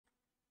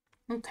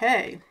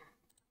Okay.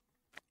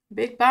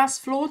 Big bass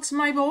floats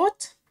my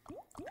boat.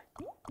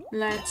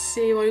 Let's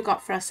see what you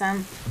got for us,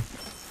 Sam.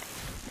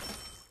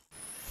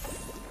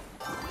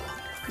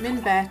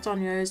 Min bet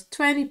on yours,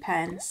 20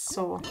 pence,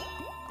 so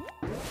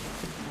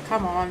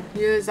come on,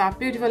 here's that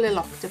beautiful little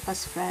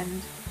octopus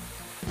friend.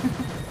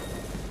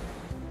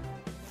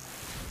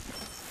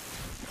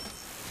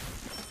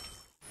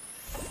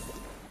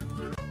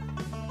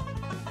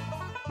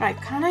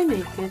 Right, can I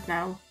make it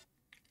now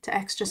to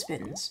extra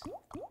spins?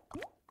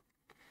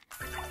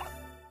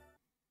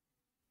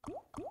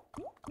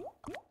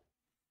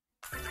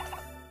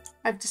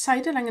 I've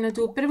decided I'm going to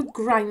do a bit of a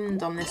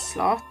grind on this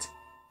slot.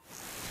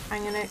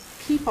 I'm going to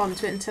keep on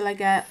to it until I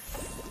get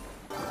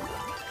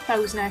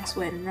 1000x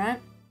win, right?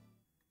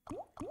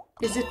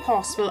 Is it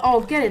possible?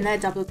 Oh, get in there,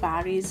 double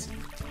barries.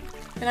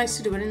 Be nice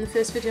to do it in the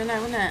first video now,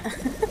 isn't it?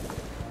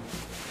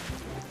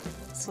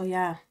 So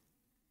yeah.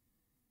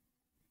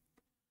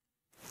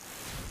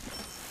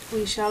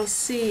 We shall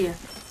see.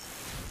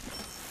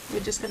 We're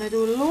just going to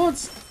do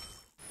loads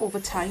over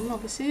time,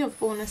 obviously, of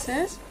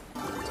bonuses.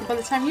 So by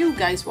the time you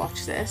guys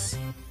watch this,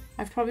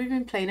 I've probably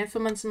been playing it for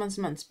months and months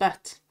and months,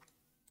 but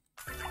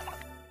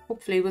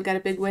hopefully we'll get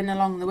a big win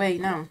along the way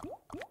now.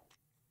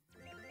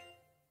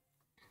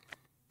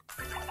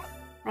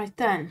 Right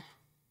then.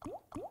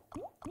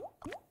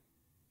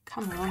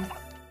 Come on.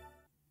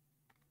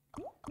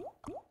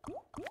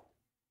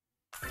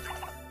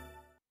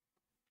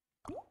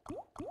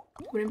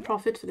 We're in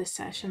profit for this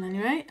session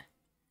anyway.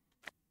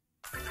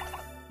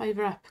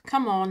 Fiver up.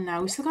 Come on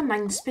now. We've still got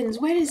 9 spins.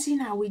 Where is he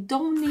now? We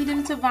don't need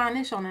him to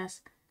vanish on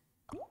us.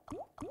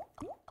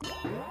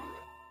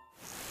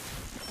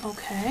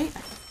 Okay.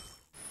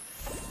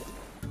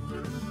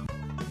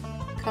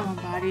 Come on,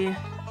 buddy.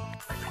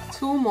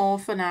 2 more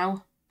for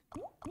now.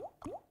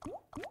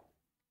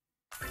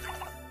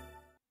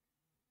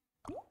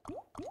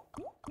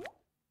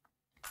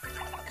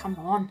 Come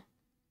on.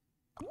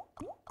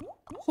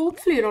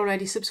 Hopefully you're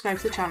already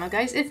subscribed to the channel,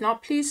 guys. If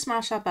not, please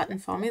smash that button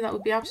for me. That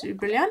would be absolutely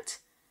brilliant.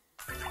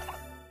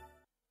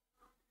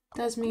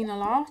 Does mean a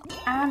lot.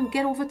 And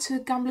get over to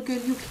Gambler Girl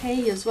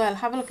UK as well.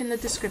 Have a look in the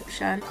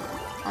description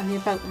on the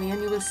About Me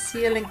and you will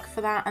see a link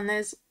for that. And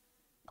there's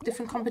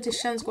different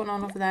competitions going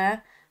on over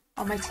there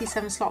on my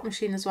T7 slot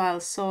machine as well.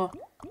 So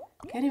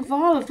get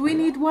involved. We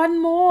need 1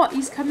 more.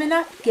 He's coming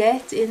up.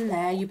 Get in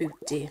there, you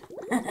beauty.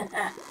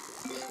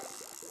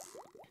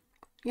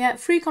 Yeah,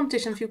 free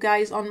competition for you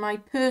guys on my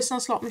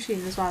personal slot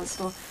machine as well.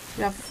 So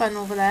we have fun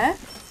over there.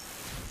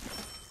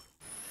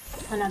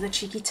 Another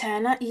cheeky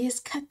tenner. He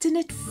is cutting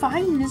it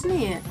fine, isn't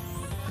he?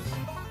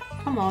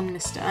 Come on,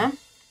 mister.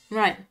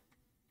 Right.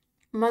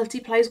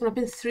 Multiply's going up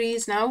in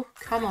 3s now.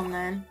 Come on,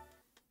 then.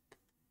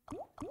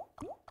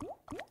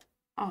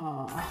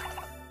 Oh.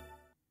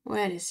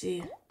 Where is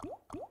he?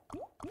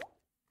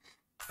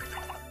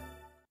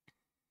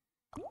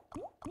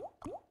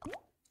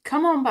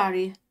 Come on,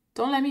 Barry.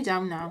 Don't let me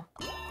down now.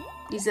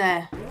 He's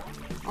there.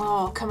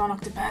 Oh, come on,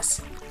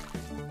 octopus.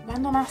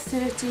 Land on that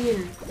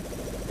 13.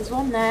 There's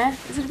one there.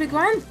 Is it a big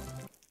one?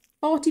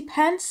 40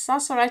 pence?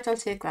 That's alright, I'll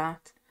take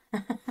that.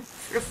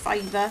 For a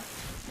fiver.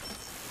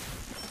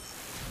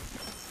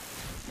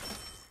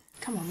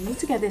 Come on, we need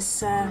to get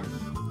this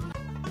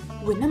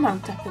win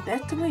amount up a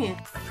bit, don't we?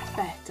 It's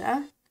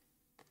better.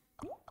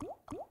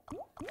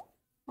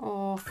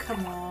 Oh,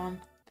 come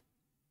on.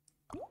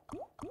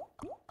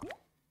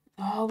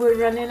 Oh, we're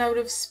running out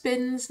of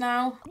spins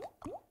now.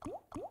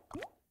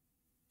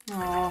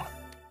 Oh.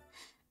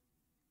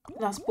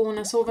 That's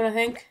bonus over, I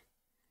think.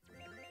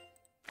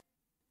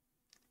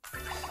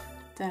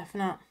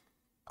 Definite.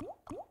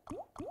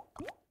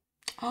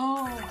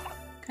 Oh,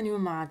 can you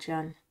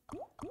imagine?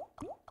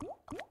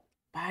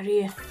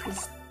 Barry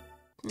is...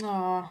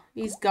 Oh,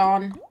 he's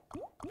gone.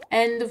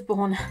 End of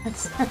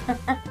bonus.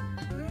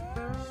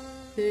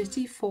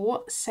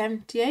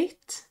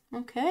 34.78.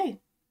 Okay.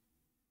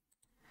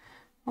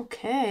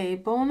 Okay,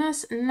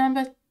 bonus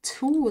number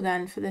 2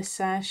 then for this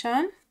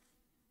session.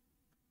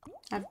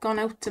 I've gone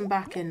out and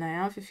back in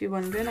now, if you're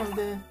wondering how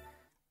the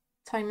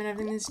time and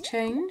everything has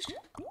changed.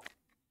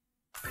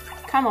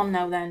 Come on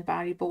now then,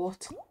 Barry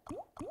Boat.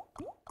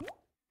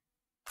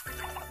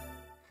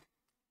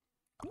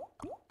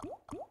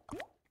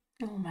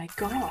 Oh my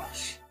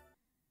gosh.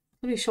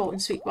 Really short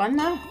and sweet one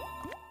now.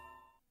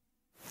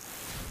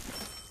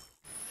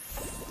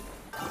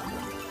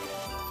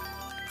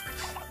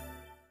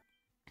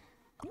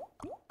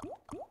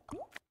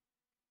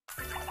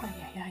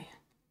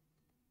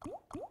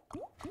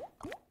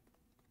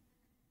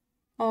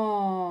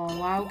 Oh,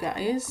 wow,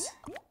 guys.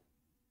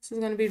 This is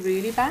going to be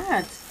really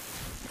bad.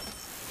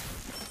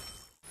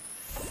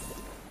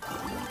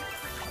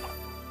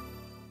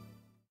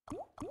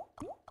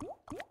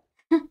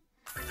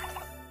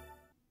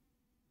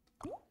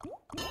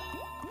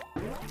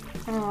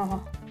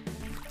 Oh.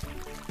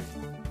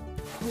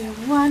 We're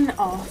 1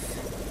 off.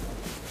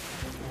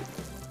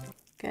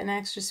 Getting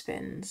extra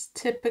spins.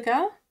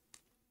 Typical.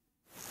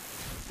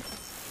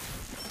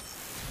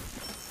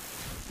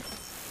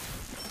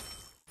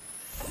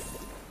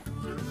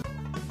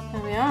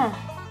 There we are.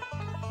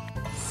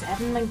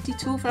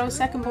 792 for our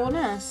second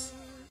bonus.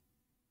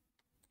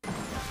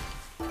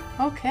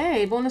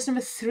 Okay, bonus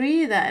number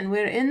 3 then.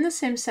 We're in the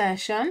same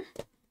session.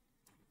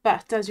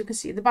 But as you can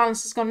see, the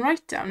balance has gone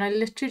right down. I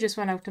literally just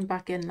went out and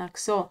back in like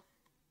so.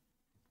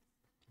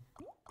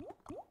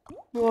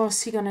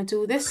 What's he gonna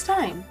do this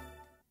time?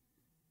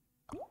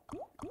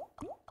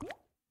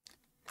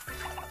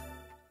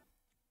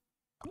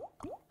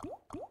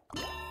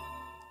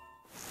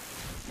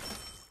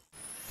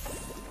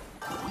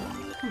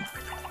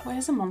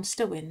 Where's the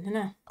monster win, isn't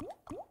it?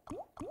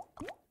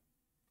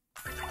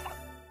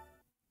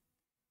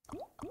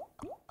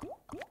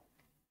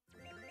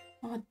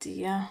 Oh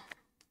dear.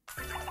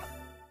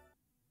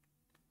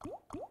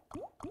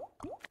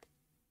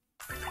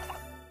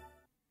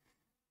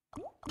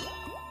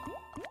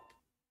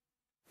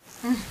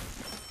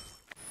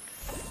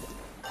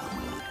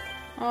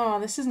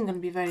 Oh, this isn't going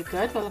to be very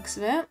good by the looks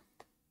of it.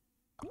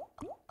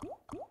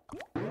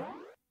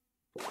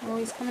 Oh,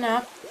 he's coming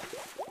up.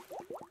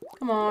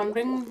 Come on,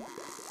 bring...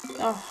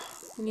 Oh,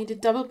 we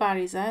needed double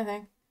berries there, I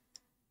think.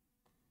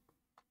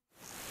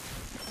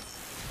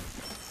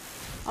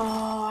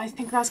 Oh, I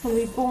think that's going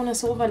to be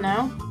bonus over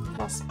now.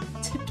 That's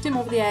tipped him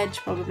over the edge,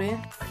 probably.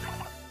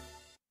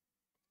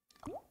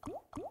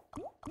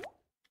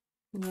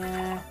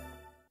 Yeah.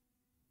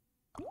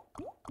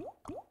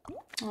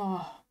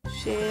 Oh,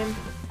 shame.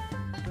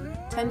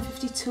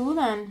 10.52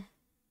 then.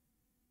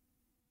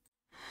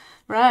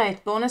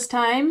 Right, bonus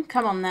time.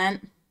 Come on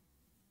then.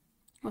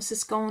 What's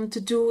this going to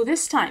do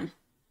this time?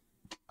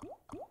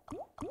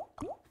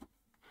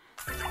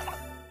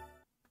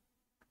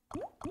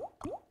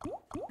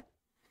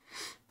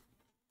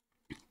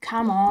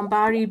 Come on,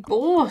 Barry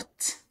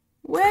Boat.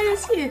 Where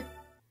is he?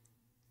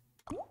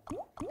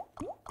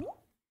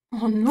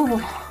 Oh no,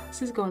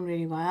 this is going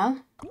really well.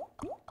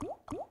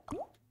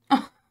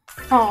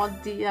 Oh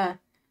dear.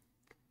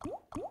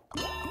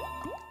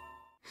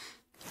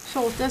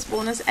 Shortest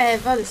bonus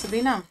ever, this will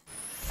be now.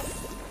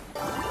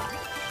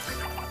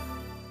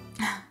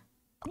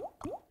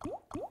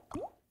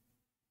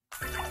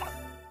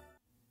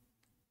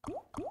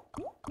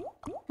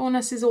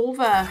 Bonus is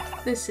over.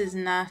 This is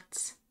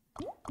nuts.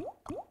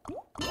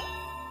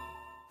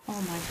 Oh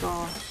my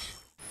gosh.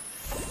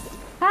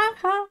 Ha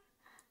ha.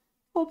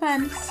 4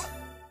 pence.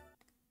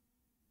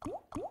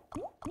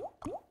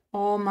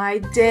 Oh my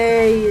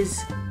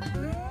days.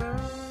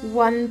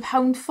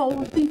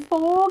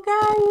 £1.44,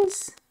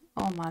 guys.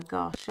 Oh my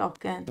gosh,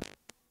 shocking.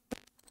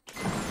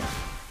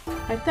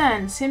 Right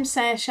then, same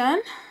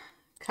session.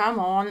 Come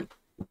on.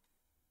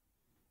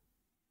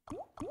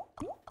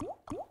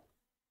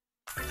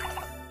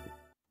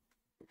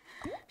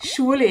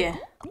 Surely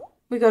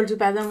we gotta do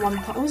better than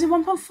 £1. Was it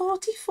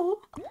 £1.44?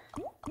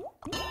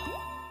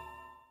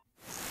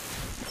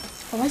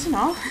 Oh, I don't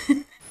know.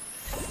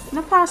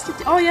 Not past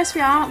it. Oh yes,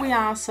 we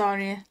are,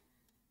 sorry.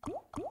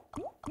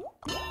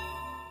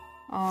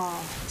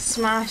 Oh,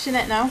 smashing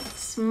it now.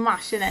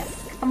 Smashing it.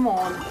 Come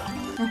on.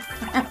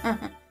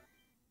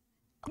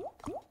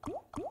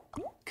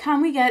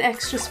 Can we get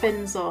extra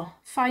spins though?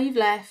 5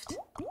 left.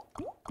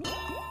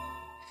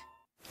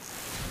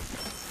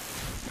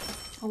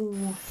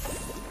 Oh.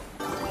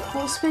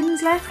 4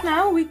 spins left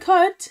now. We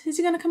could. Is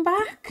he going to come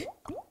back?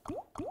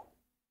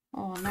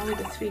 Oh, now we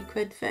got 3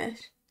 quid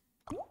fish.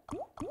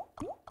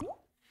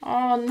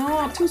 Oh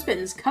no, 2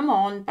 spins. Come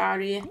on,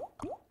 Barry.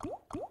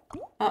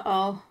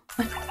 Uh-oh.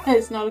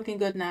 It's not looking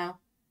good now.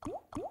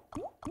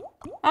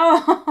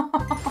 Oh!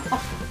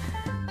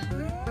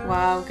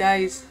 Wow,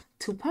 guys.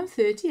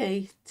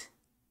 £2.38.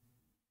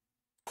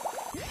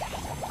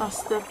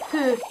 That's the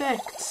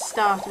perfect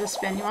start of a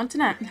spin you want,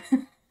 isn't it?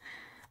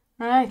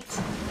 Right.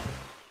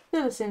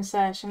 Still the same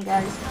session,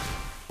 guys.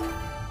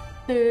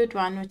 Third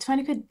one. We're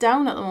 20 quid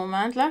down at the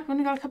moment. Look, we've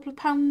only got a couple of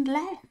pounds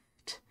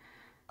left.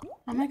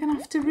 Am I going to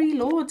have to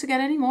reload to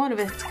get any more of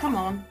it? Come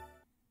on.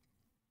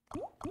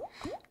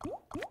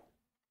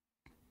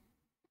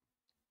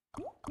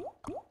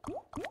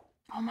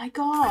 Oh my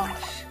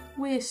gosh.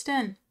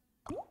 Wasting.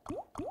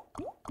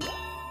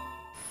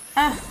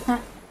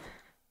 Ah.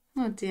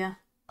 Oh dear.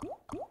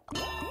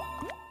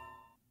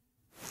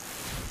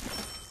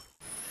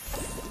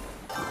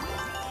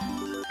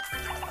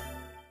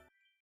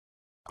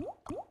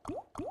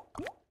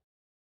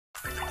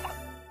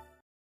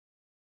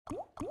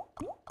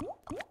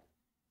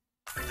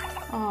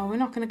 Oh, we're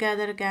not going to get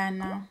it again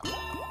now.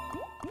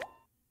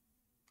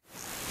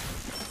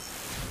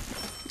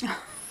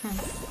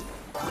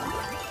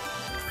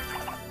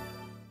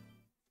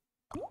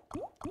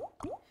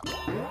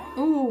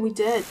 Oh, we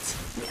did.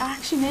 We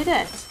actually made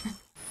it.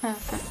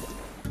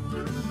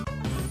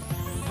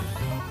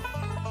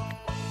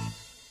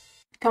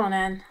 Come on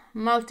then.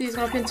 Multi's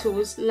gone up in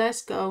 2s.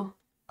 Let's go.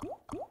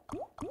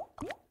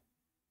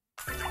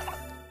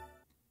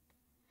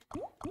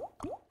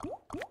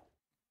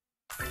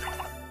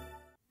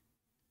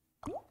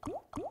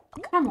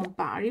 Come on,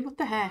 Barry. What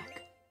the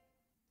heck?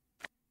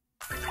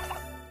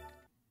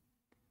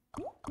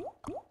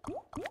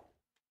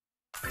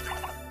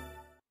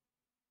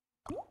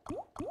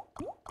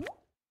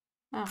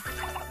 Oh.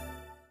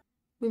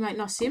 We might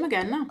not see him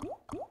again now.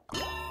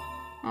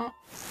 Oh.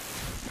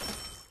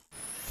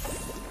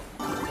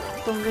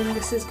 Don't think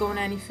this is going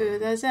any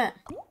further, is it?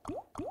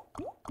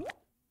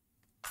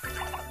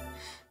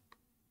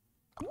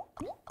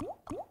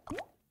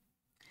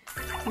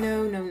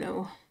 No, no,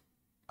 no.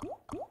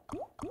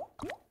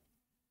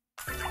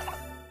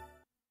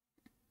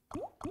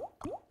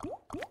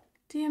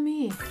 Dear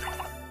me.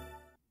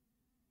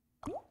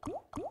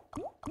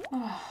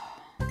 Oh,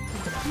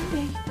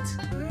 8.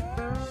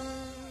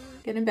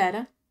 Getting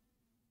better.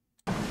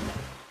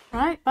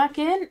 Right, back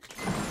in.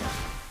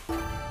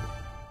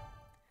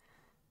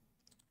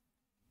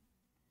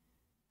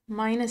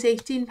 Minus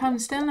 £18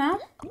 still now.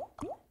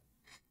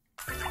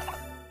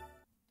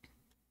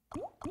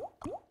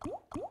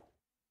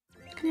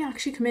 Can you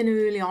actually come in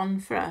early on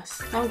for us?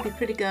 That would be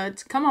pretty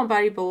good. Come on,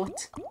 Barry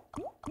Boat.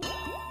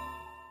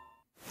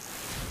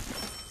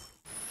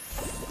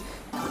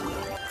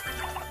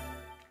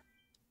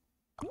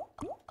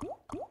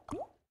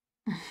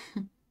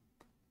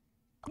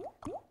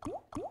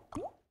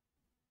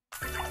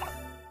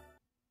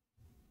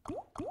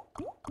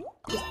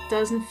 Just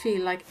doesn't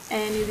feel like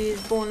any of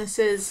these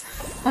bonuses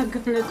are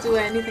gonna do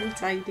anything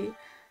tidy.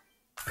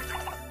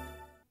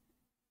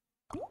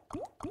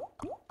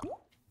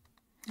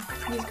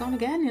 He's gone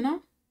again, you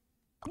know.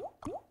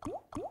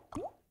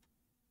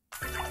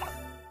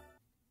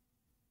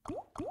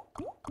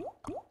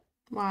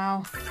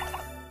 Wow.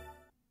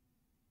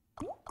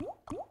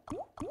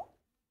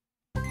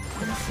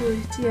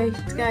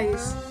 38,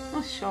 guys.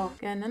 That's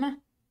shocking, isn't it?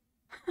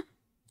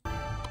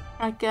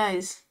 Right,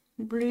 guys.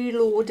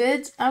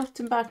 Reloaded. Out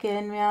and back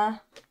in we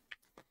are.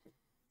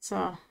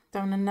 So,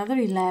 down another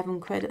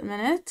 11 quid at the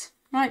minute.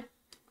 Right.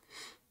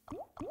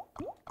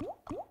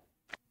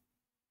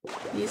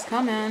 He's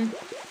coming.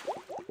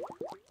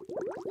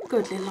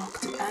 Good little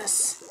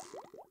octopus.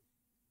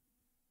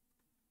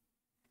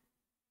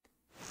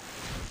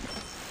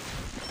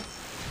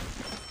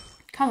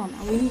 Come on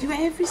now, we need to do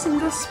every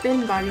single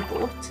spin, Barry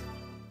Boat.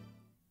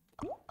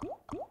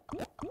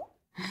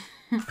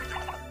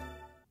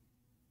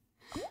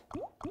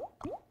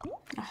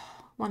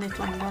 Oh, 1-hit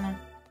wonder.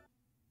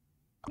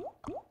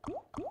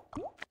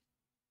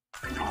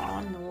 Oh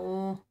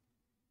no.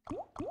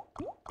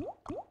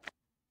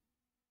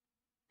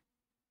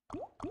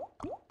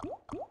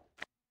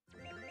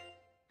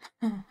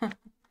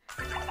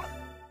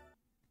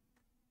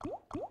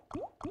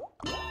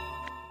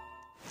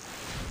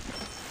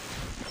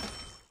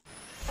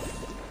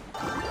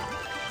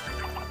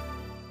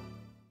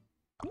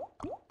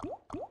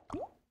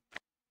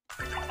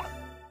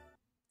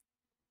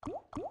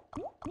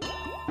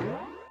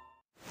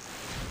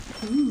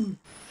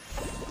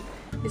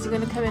 Is he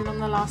going to come in on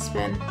the last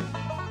spin?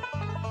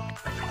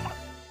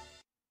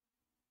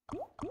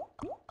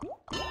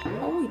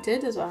 Oh, he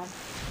did as well.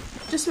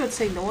 Just about to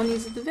say no, and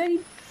he's at the very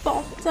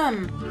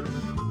bottom.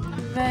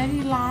 The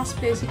very last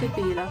place he could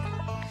be, look.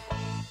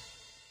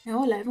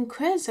 Oh, 11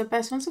 quid. It's our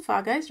best one so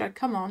far, guys. Right,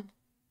 come on.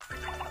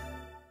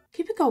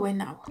 Keep it going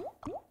now.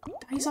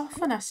 Dies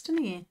off on us,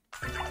 doesn't he?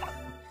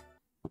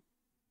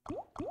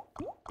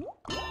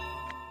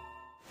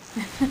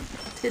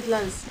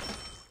 Tiddlers.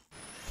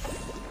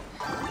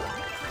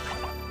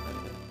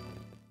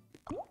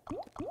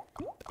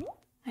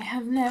 I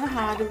have never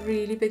had a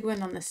really big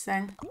win on this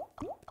thing.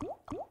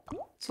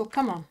 So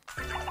come on.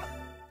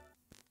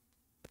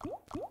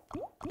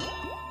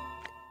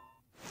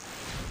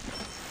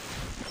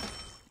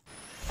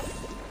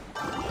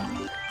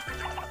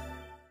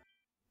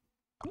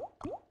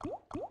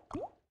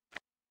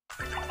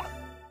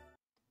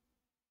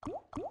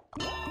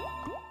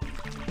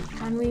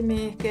 Can we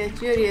make it?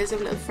 Here he is, our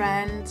little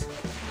friend.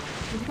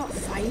 We've got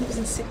 5s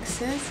and 6s.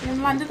 He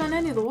hasn't landed on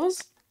any of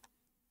those.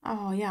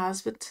 Oh, he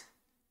has, but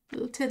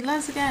little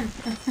tiddlers again.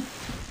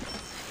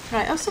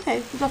 Right, that's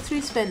okay. We've got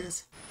 3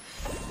 spins.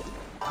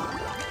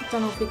 I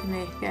don't know if we can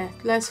make it.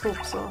 Let's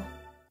hope so.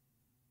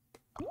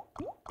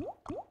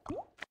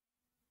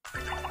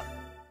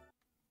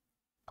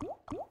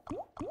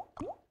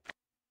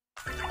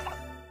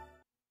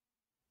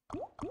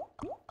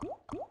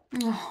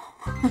 Oh.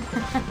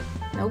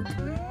 Nope.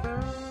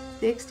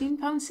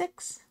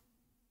 £16.6.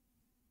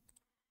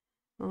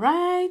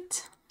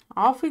 Right.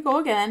 Off we go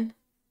again.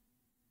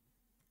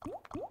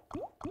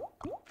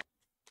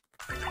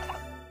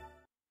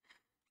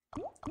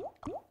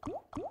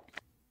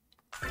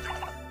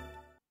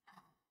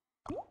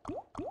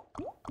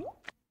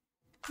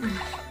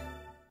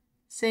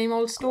 Same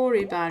old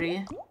story,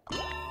 Barry.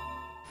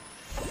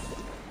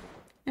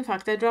 In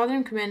fact, I'd rather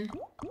him come in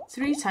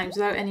 3 times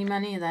without any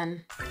money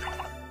then.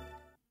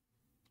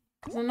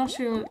 Because I'm not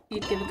sure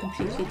you'd give a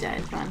completely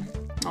dead one.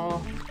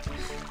 Oh,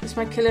 this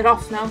might kill it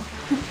off now.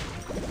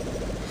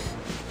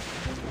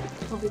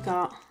 What have we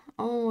got?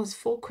 Oh, it's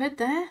 4 quid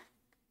there.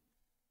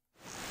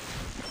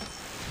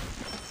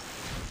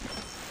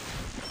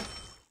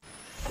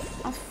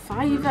 A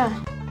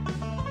 5er.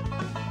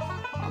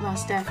 Oh,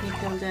 that's definitely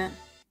killed it.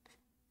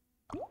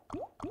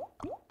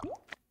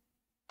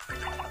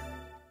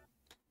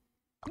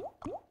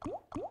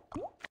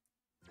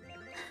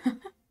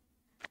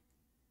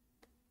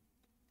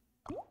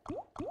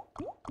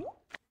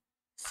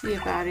 See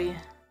you, Barry.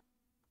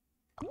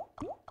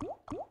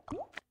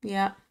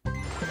 Yeah.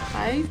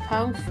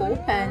 £5,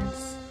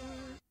 4p.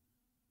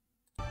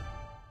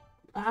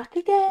 Back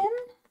again.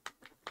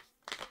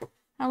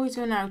 How are we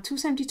doing now?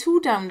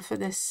 272 down for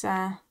this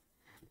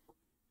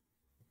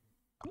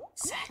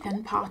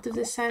second part of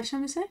this session,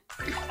 we say.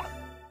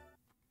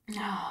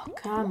 Oh,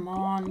 come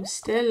on. I'm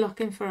still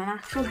looking for an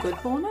actual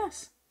good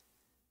bonus.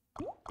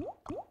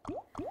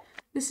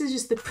 This is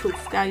just the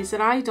proof, guys,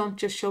 that I don't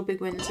just show big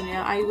wins in here.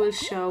 I will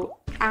show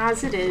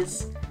as it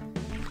is.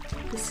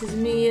 This is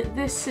me.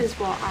 This is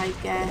what I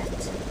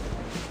get.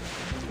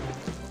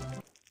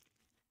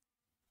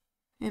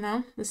 You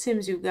know, the same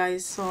as you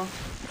guys, so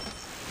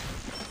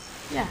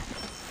yeah.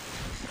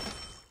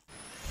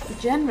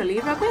 Generally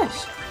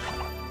rubbish.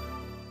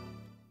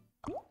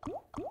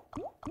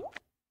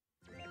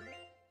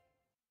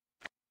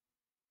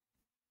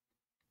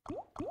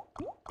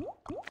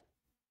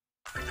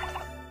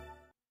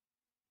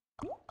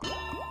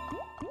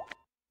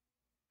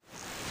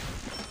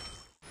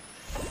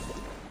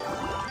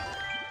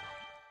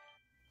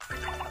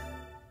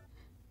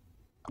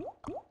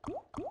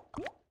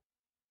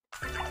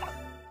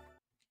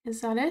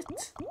 Is that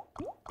it?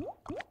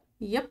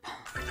 Yep.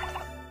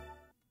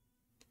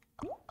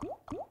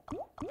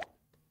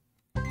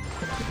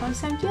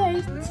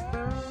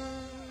 2.78.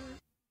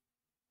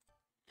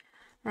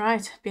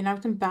 Right, been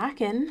out and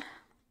back in.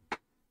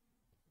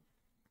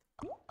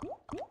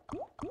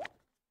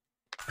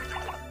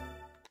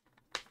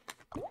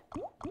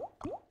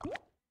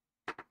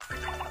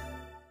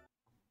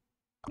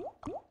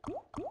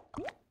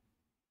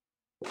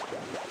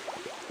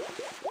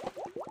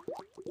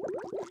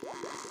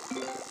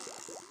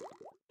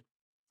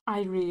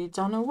 I really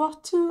don't know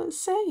what to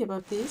say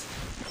about these.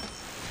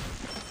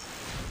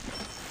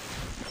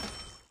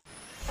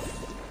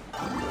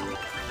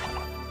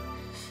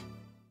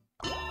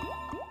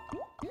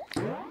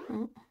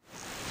 Oh.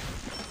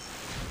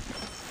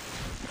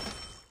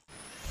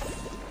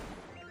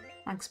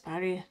 Thanks,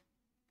 Barry.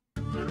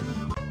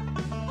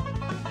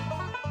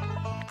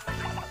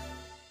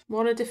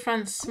 What a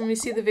difference when we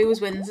see the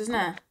viewers wins, isn't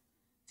it?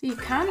 So you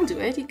can do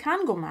it, you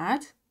can go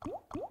mad.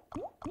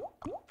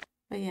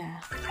 But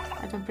yeah,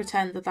 I don't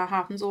pretend that that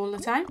happens all the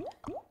time.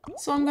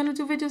 So I'm going to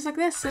do videos like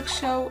this that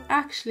show,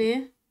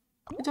 actually,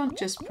 I don't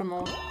just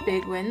promote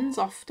big wins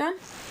often.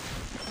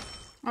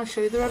 I'll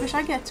show you the rubbish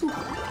I get too.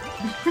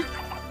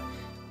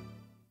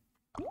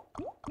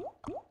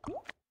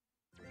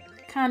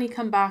 Can he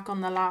come back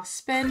on the last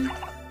spin?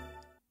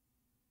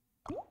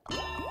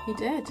 He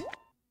did.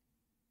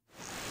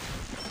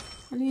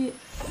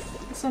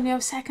 It's only our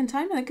second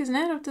time, I think, isn't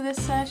it, after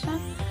this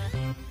session?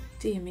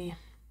 Dear me.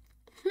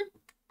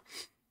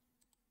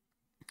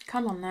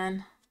 Come on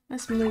then.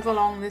 Let's move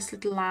along this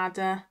little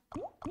ladder.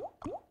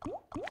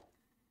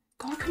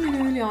 Gotta come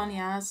in early on,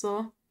 yeah,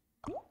 so.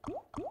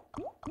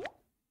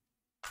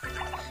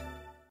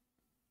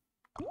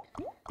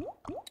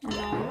 I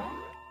know.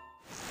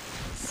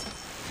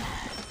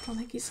 Don't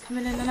think he's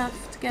coming in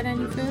enough to get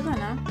any further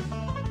now.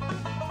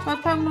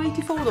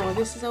 £12.94 though.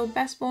 This is our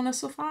best bonus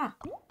so far.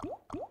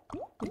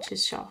 Which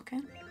is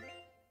shocking.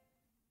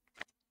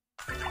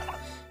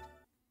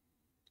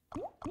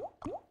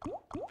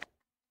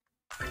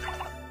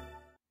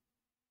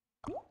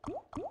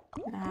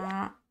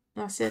 Nah,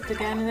 that's it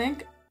again, I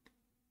think.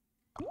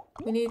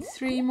 We need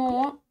 3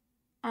 more.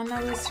 And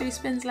now there's 3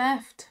 spins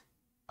left.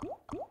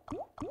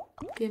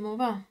 Game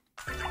over.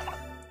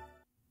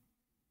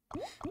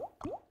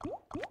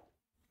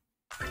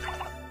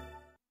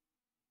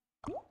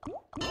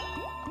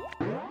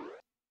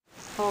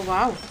 Oh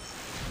wow.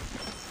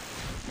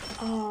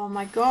 Oh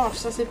my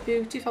gosh, that's a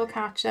beautiful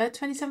catcher.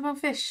 £27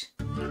 fish.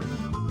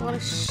 What a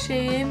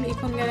shame he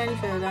couldn't get any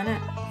further on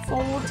it.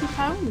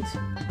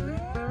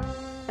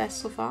 £40.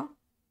 Best so far.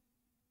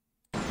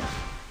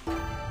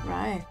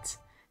 Right.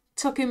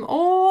 Took him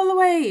all the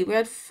way. We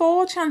had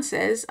 4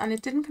 chances and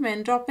it didn't come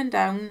in, dropping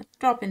down,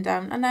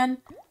 and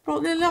then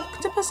brought the little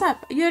octopus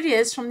up. Here he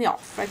is from the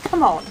off. Right,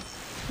 come on.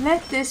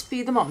 Let this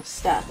be the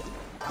monster.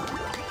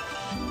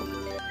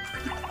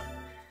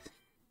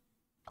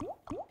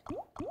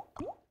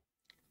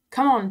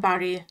 Come on,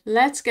 Barry.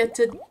 Let's get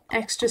to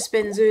extra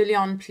spins early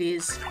on,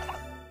 please.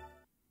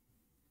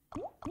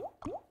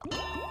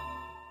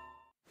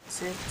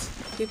 That's it.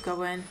 Keep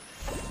going.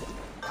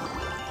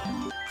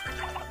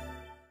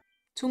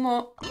 2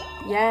 more.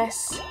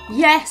 Yes.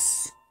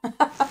 Yes!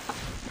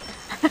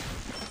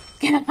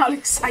 Getting all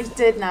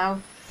excited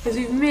now. Because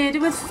we've made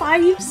it with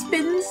 5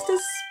 spins to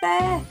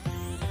spare.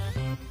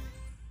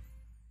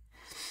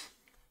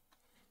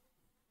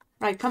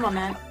 Right, come on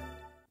then.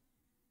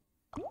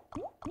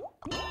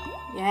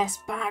 Yes,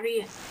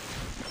 Barry.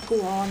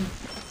 Go on.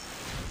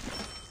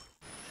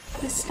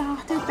 This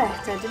started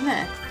better, didn't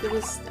it? There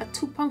was a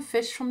 £2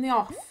 fish from the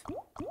off.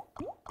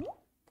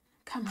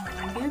 Come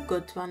on, be a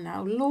good one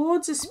now.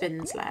 Loads of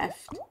spins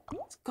left.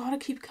 It's got to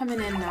keep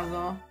coming in now,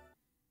 though.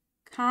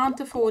 Can't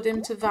afford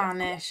him to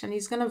vanish, and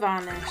he's going to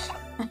vanish.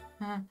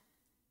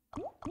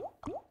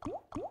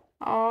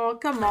 Oh,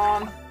 come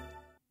on.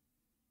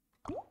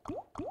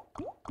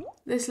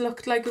 This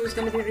looked like it was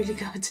going to be really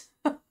good.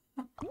 Okay.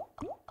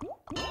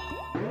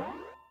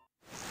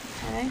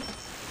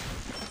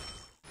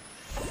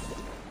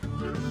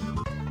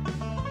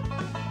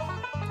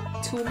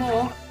 Two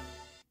more.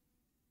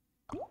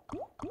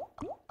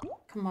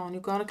 Come on,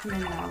 you've got to come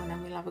in now and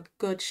then we'll have a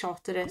good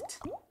shot at it.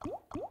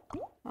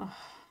 Oh,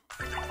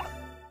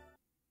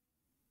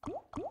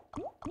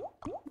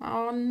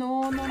 oh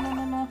no, no, no,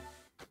 no, no.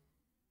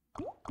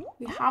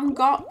 We haven't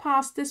got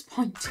past this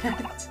point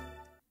yet.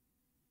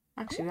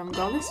 Actually, we haven't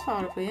got this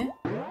far, have we?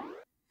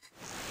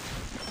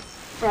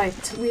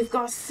 Right, we've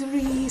got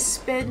 3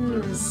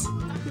 spins.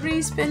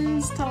 3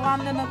 spins to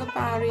land another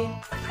Barry.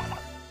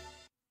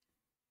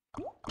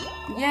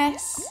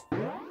 Yes!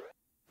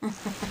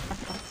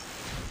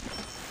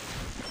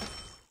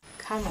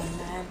 Come on,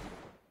 then.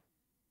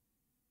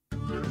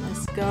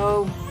 Let's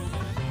go.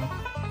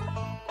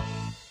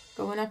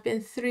 Going up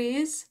in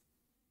 3s.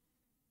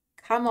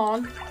 Come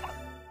on.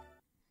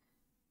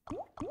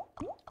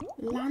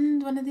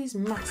 Land one of these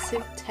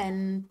massive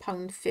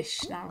 £10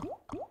 fish now.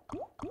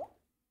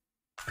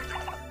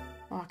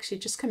 Oh, actually,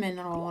 just come in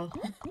all.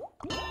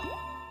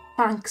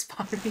 Thanks,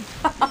 Barry.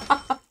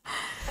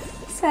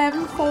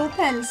 7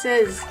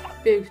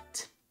 4p.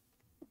 Boot.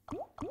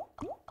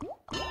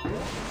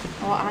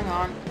 Oh, hang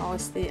on. Oh,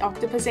 it's the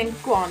octopus ink.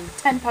 Go on.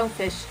 £10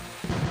 fish.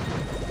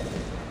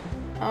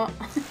 Oh,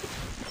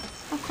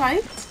 not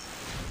quite.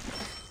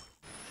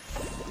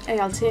 Hey,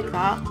 I'll take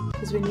that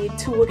because we need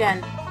 2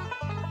 again.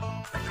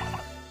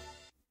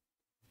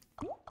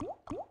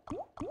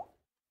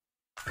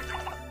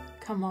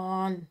 Come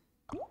on.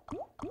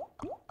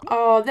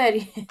 Oh, there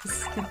he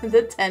is.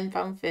 The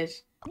 £10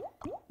 fish.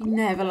 He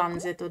never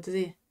lands it though, does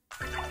he?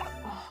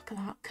 Oh, look at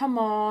that. Come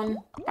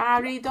on.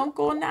 Barry, don't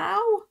go now.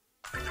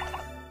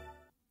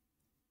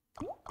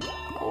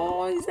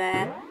 Oh, he's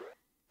there.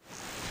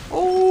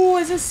 Oh,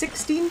 it's a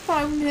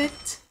 £16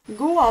 hit.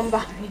 Go on,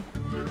 Barry.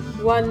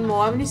 1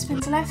 more. How many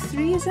spins left?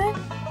 3, is it?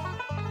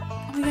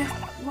 Can we get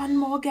 1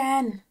 more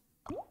again?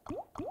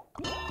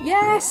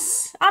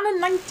 Yes!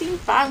 And a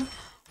 £19.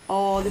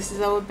 Oh, this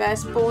is our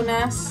best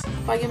bonus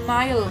by a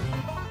mile.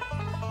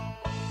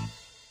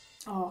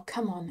 Oh,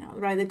 come on now.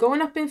 Right, they're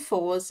going up in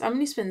 4s. How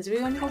many spins? Have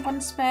we only got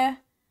 1 spare?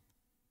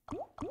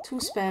 2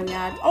 spare we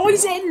had. Oh,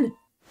 he's in!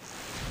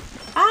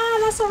 Ah,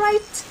 that's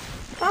alright.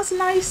 That's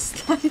nice.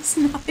 That's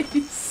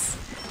nice.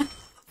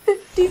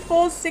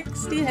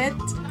 54.60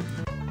 hit.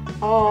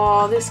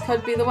 Oh, this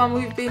could be the one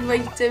we've been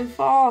waiting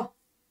for.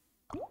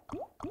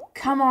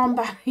 Come on,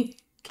 Barry.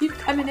 Keep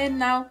coming in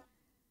now.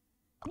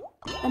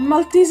 The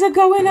multis are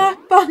going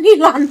up and he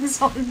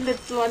lands on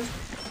little ones.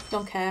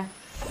 Don't care.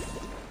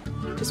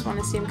 Just want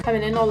to see him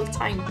coming in all the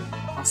time.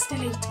 That's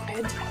still 8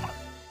 quid.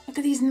 Look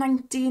at these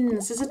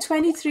 19s. There's a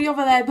 23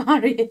 over there,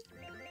 Barry.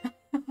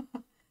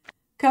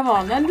 Come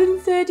on,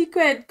 130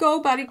 quid.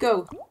 Go, Barry,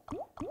 go.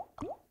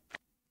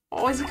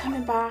 Oh, is he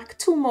coming back?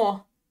 2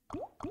 more.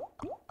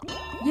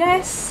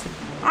 Yes.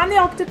 And the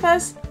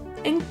octopus.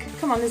 Ink.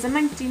 Come on, there's a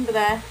 19 over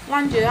there.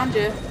 Land you, land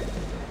you.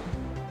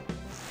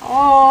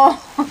 Oh.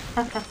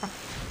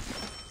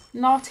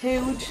 Not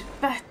huge,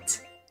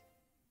 but...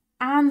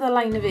 And the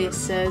line of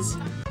aces.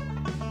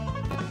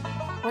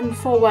 1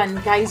 for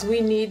 1. Guys,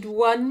 we need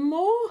 1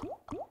 more.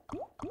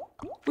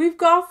 We've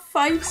got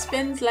 5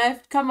 spins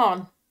left. Come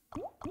on.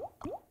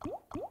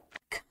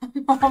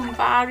 Come on,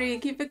 Barry.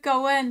 Keep it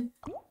going.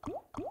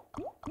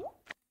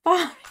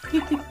 Barry.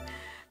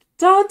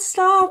 Don't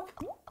stop.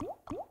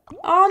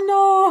 Oh,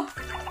 no.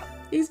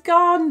 He's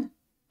gone.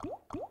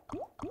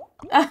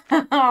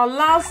 Oh,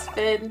 last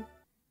spin.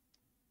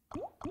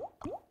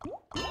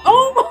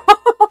 Oh,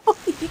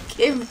 he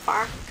came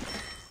back.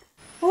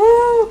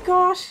 Oh,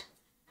 gosh.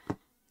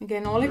 I'm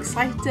getting all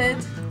excited.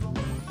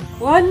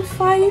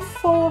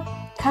 154.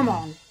 Come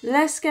on.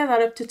 Let's get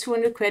that up to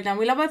 200 quid and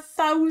we'll have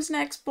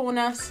 1,000x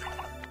bonus.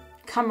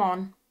 Come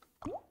on.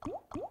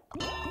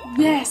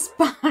 Yes,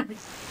 Barry.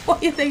 Why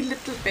are they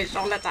little fish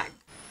all the time?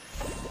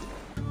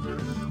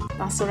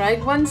 That's alright.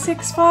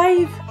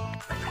 165.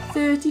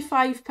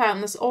 £35.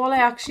 That's all I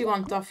actually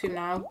want off you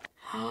now.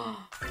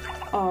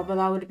 Oh, but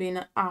that would have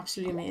been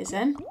absolutely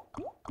amazing.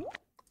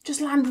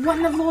 Just land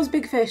one of those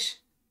big fish.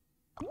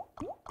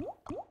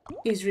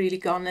 He's really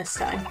gone this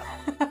time.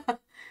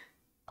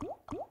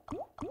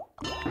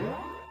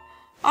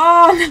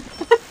 Oh, no.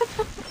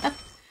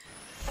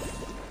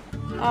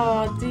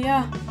 Oh,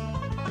 dear.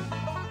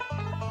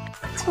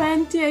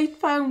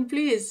 £28,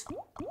 please.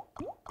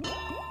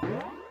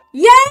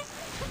 Yeah!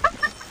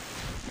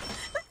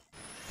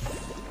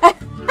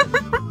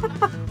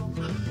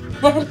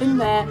 Get in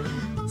there.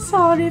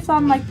 Sorry if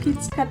that mic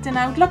keeps cutting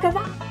out. Look at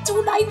that.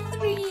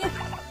 293.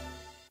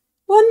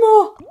 1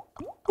 more.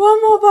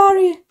 1 more,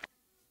 Barry.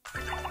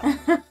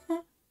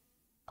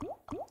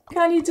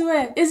 Can you do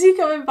it? Is he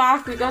coming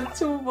back? We got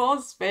 2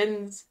 more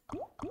spins.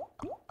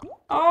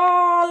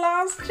 Oh,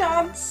 last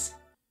chance.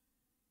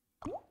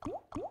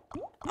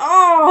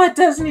 Oh, it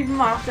doesn't even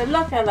matter.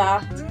 Look at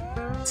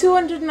that.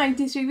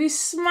 293. We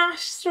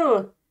smashed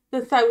through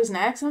the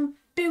 1,000x. And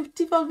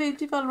beautiful,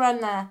 beautiful run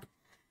there.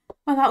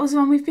 Well, that was the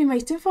one we've been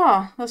waiting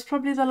for. That's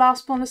probably the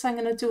last bonus I'm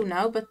going to do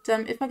now, but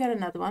if I get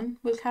another one,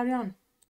 we'll carry on.